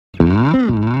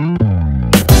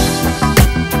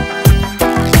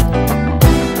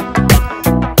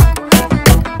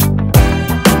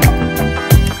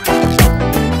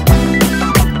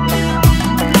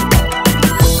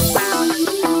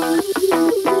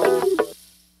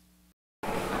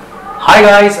Hi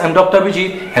guys, I'm Dr.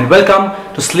 Vijay and welcome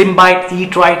to Slim Bite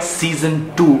Eat Right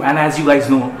Season 2. And as you guys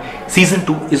know, Season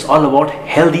 2 is all about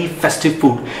healthy festive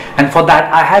food. And for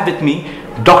that I have with me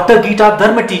Dr. Geeta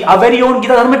Dharmatti, our very own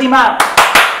Geeta Dharmatti ma'am.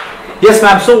 Yes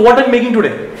ma'am, so what are you making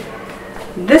today?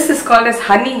 This is called as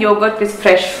honey yogurt with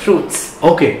fresh fruits.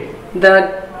 Okay.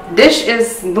 The dish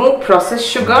is no processed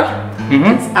sugar.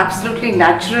 It's absolutely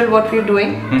natural what we're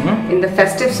doing. In the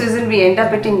festive season we end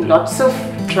up eating lots of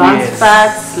trans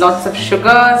fats, lots of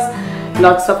sugars,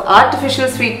 lots of artificial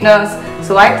sweeteners.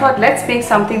 So I thought let's make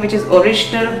something which is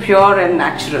original, pure and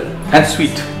natural. And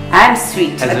sweet. And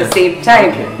sweet at the same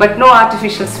time, but no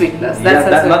artificial sweeteners.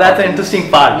 That's an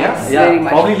interesting part. Yes, very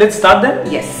much. Probably let's start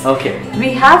then? Yes. Okay.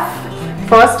 We have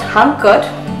first hung curd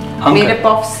made up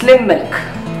of slim milk.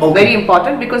 Okay. Very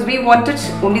important because we wanted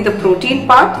only the protein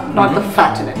part, not the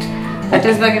fat in it. That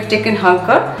is why we've taken hung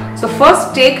curd. So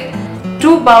first take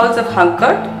 2 bowls of hung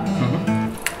curd.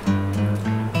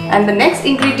 And the next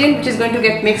ingredient which is going to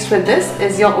get mixed with this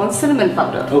is your own cinnamon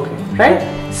powder. Okay.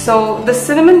 Right? So the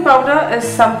cinnamon powder is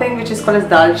something which is called as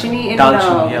dalchini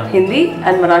in Hindi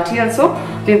and Marathi also.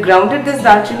 We've grounded this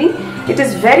dalchini. It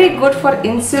is very good for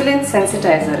insulin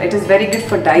sensitizer. It is very good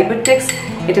for diabetics.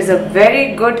 It is a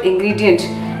very good ingredient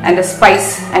and a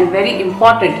spice and very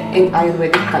important in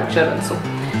Ayurvedic culture also.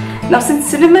 Now since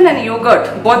cinnamon and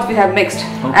yogurt both we have mixed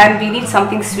and we need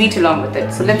something sweet along with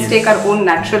it. So let's take our own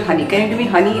natural honey. Can you give me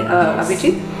honey,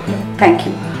 Abhijit? Thank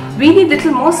you. We need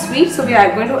little more sweet, so we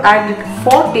are going to add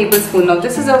 4 tablespoons. Now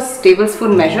this is a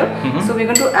tablespoon measure. So we're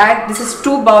going to add, this is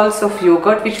 2 bowls of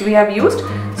yogurt which we have used.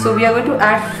 So we are going to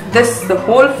add this, the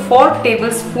whole 4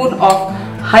 tablespoons of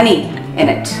honey in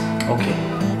it. Okay.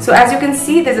 So as you can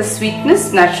see, there's a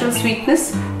sweetness, natural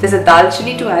sweetness. There's a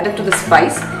dalchini to add it to the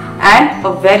spice and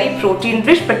a very protein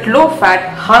rich but low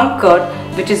fat hung curd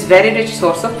which is very rich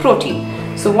source of protein.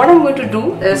 So what I'm going to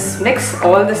do is mix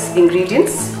all these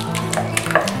ingredients.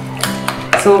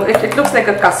 So it looks like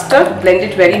a custard, blend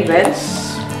it very well.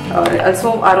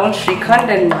 Also our own Shrikhand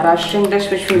and Maharashtrian dish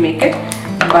which we make it.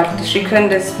 But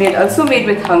Shrikhand is also made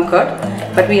with hung curd,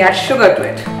 but we add sugar to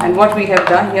it. And what we have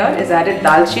done here is added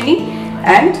dalchini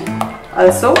and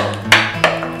also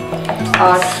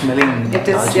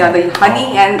the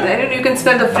honey, and you can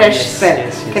smell the fresh smell.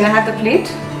 Yes. Can I have the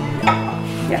plate?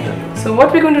 Yeah. So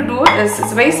what we're going to do is,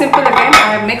 it's very simple again.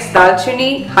 I have mixed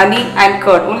dalchini, honey and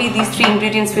curd. Only these 3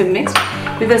 ingredients we've mixed.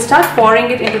 We will start pouring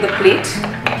it into the plate.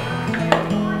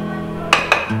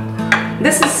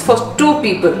 This is for 2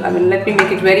 people. I mean, let me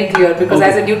make it very clear because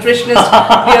as a nutritionist,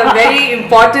 we are very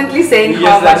importantly saying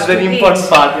how much that's very important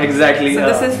part. Exactly. So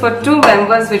this is for 2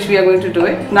 members which we are going to do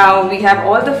it. Now we have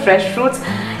all the fresh fruits.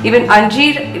 Even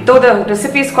anjeer, though the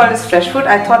recipe is called as fresh fruit,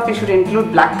 I thought we should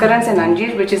include black currants and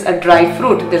anjeer, which is a dry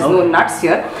fruit. There's no nuts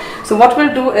here. So what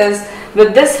we'll do is,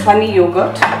 with this honey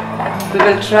yogurt, we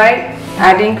will try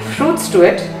adding fruits to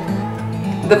it.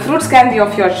 The fruits can be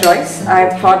of your choice. I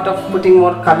have thought of putting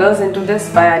more colors into this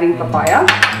by adding papaya.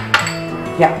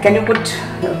 Yeah, can you put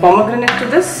pomegranate to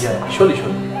this? Yeah, surely.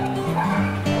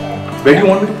 Where do you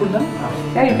want me to put them?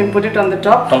 Yeah, you can put it on the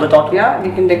top. On the top? Yeah,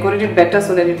 you can decorate it better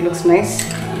so that it looks nice.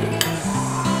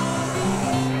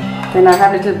 Then I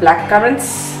have little black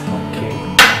currants. Okay.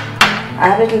 I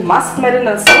have little muskmelon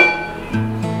also.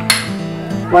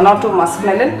 1 or 2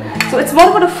 muskmelon. So it's more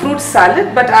about a fruit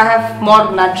salad, but I have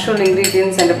more natural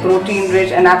ingredients and a protein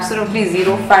rich and absolutely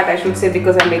 0 fat, I should say,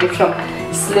 because I made it from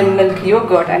slim milk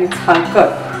yogurt and it's hung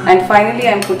curd. And finally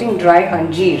I'm putting dry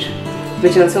anjeer,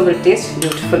 which also will taste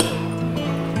beautiful.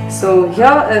 So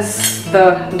here is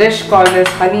the dish called as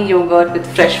honey yogurt with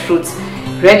fresh fruits,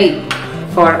 ready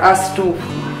for us to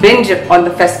binge on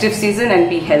the festive season and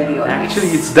be healthy always. Actually,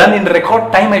 it's done in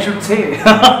record time, I should say.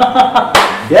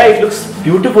 Yeah, it looks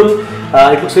beautiful.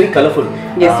 It looks very colorful.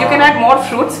 Yes, you can add more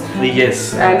fruits.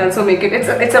 Yes. And also make it,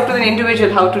 it's up to the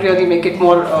individual how to really make it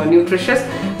more nutritious.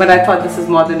 But I thought this is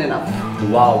more than enough.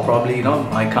 Wow, probably,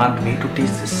 I can't wait to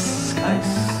taste this, guys.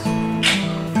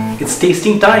 It's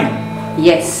tasting time.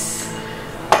 Yes.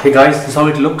 Hey guys, this is how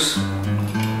it looks.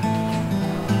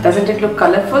 Doesn't it look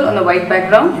colorful on a white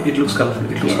background? It looks colorful.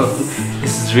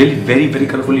 This is really very, very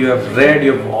colorful. You have red,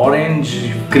 you have orange, you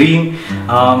have green.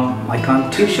 I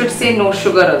can't. You should say no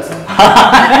sugar also.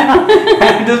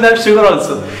 It doesn't have sugar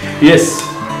also. Yes.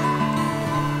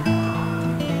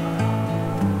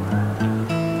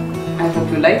 I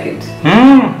hope you like it.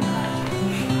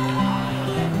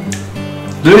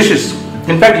 Delicious.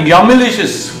 In fact,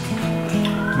 yummylicious.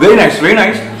 Very nice, very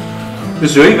nice.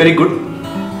 It's really very good.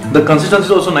 The consistency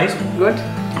is also nice. Good.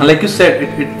 And like you said,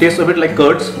 it tastes a bit like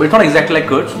curds, but it's not exactly like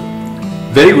curds.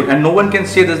 Very good. And no one can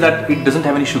say this that it doesn't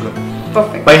have any sugar.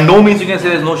 Perfect. By no means you can say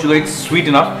there's no sugar, it's sweet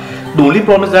enough. The only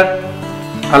problem is that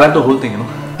I like the whole thing, you know.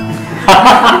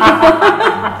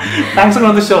 Thanks for coming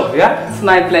on the show. Yeah. It's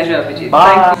my pleasure, Abhijit.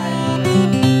 Bye. Thank you.